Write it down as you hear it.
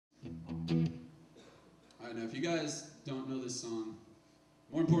Now if you guys don't know this song,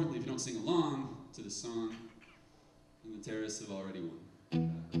 more importantly, if you don't sing along to this song, then the terrorists have already won.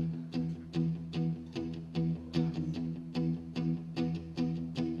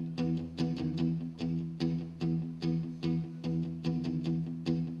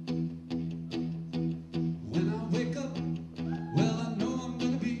 When I wake up, well, I know I'm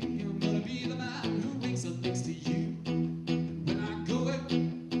gonna be the man who wakes up next to you. And when I go out,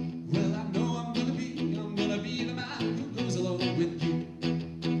 well, I know I'm gonna be the man who goes along with you.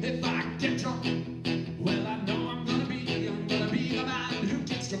 If I get drunk, well, I know I'm gonna be the man who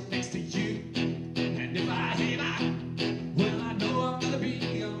gets drunk next to you. And if I haver, well, I know I'm gonna be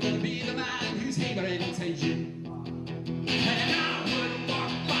the man who's havering to you. And I would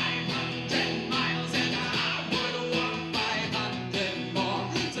walk 500 miles, and I would walk 500 more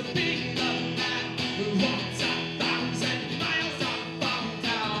to be the man who walks 1,000 miles up and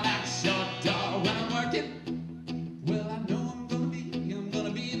down at your door. When I'm working, well, I know I'm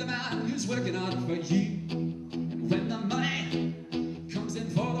gonna be the man who's working hard for you. And when the money comes in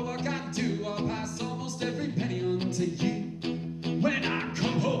for the work I do, I'll pass almost every penny on to you. When I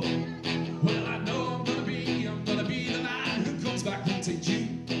come home, well, I know I'm gonna be the man who comes back home to you.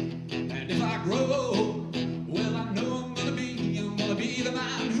 And if I grow old, well, I know I'm gonna be the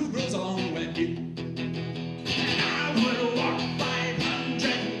man who grows along with you. And I would walk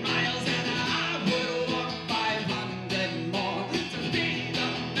 500 miles, and I would walk 500 more to be the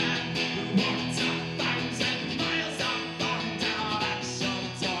man who walks 1,000 miles up and down at your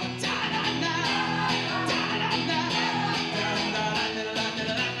door. Da-da-da, da-da-da,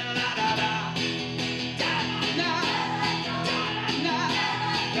 da-da-da-da-da-da-da-da-da-da.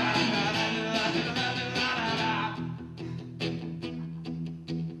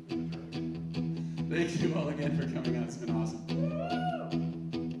 Thank you all again for coming out. It's been awesome.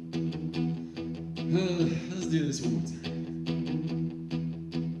 Let's do this one more time.